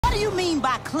What do you mean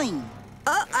by clean?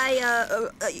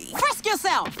 Frisk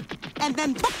yourself, and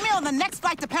then book me on the next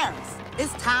flight to Paris.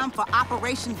 It's time for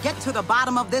Operation Get to the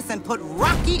Bottom of This and put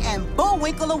Rocky and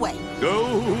Bullwinkle away.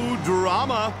 Go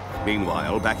drama!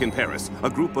 Meanwhile, back in Paris, a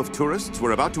group of tourists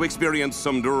were about to experience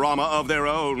some drama of their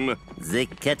own. The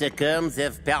catacombs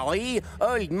of Paris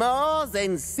hold more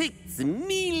than 6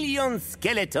 million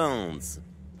skeletons.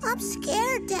 I'm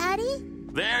scared, Daddy.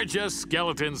 They're just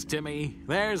skeletons, Timmy.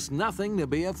 There's nothing to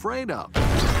be afraid of.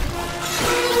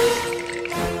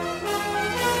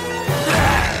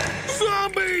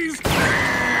 Zombies!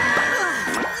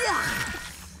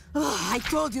 I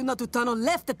told you not to turn on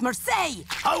left at Marseille.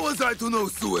 How was I to know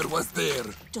sewer was there?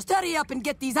 Just hurry up and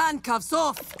get these handcuffs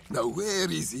off. Now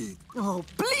where is he? Oh,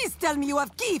 please tell me you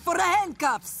have key for the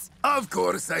handcuffs. Of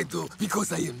course I do,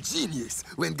 because I am genius.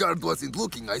 When guard wasn't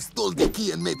looking, I stole the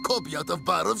key and made copy out of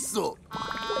bar of soap.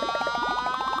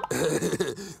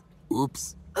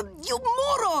 Oops. You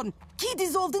moron! Key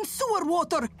dissolved in sewer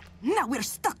water. Now we're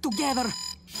stuck together.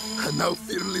 And now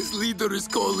fearless leader is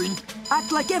calling.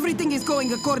 Act like everything is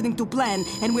going according to plan,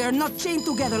 and we are not chained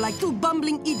together like two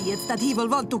bumbling idiots that he will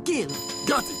want to kill.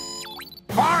 Got it.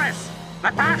 Boris!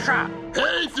 Natasha!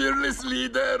 Hey, fearless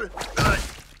leader.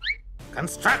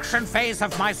 Construction phase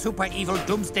of my super evil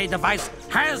doomsday device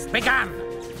has begun.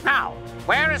 Now,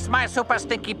 where is my super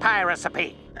stinky pie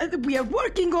recipe? We are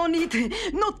working on it.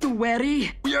 Not to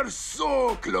worry. We are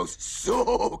so close,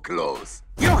 so close.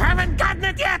 You haven't gotten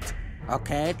it yet!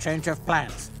 Okay, change of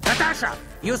plans. Natasha,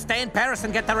 you stay in Paris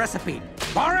and get the recipe.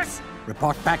 Boris,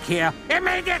 report back here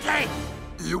immediately!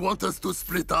 You want us to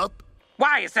split up?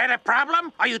 Why, is that a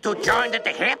problem? Are you two joined at the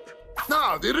hip?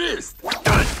 No, the wrist.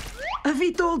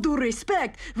 With all due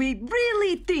respect, we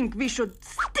really think we should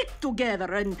stick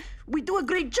together, and we do a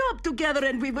great job together,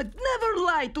 and we would never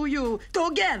lie to you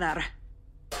together.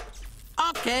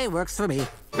 Okay, works for me.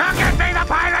 Now get me the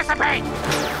pie recipe!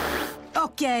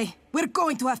 Okay, we're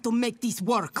going to have to make this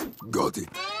work. Got it.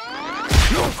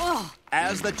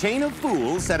 As the chain of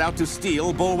fools set out to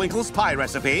steal Bullwinkle's pie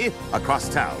recipe, across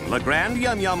town, Le Grand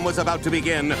Yum Yum was about to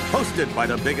begin, hosted by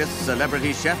the biggest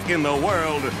celebrity chef in the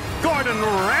world, Gordon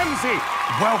Ramsay.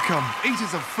 Welcome,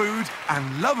 eaters of food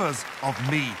and lovers of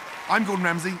me. I'm Gordon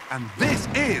Ramsay, and this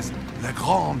is Le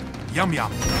Grand Yum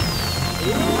Yum.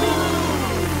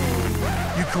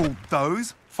 You call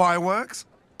those fireworks?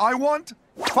 I want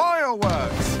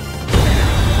fireworks!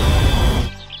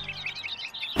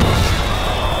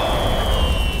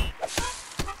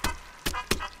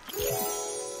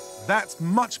 That's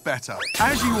much better.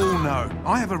 As you all know,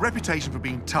 I have a reputation for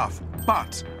being tough,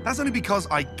 but that's only because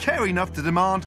I care enough to demand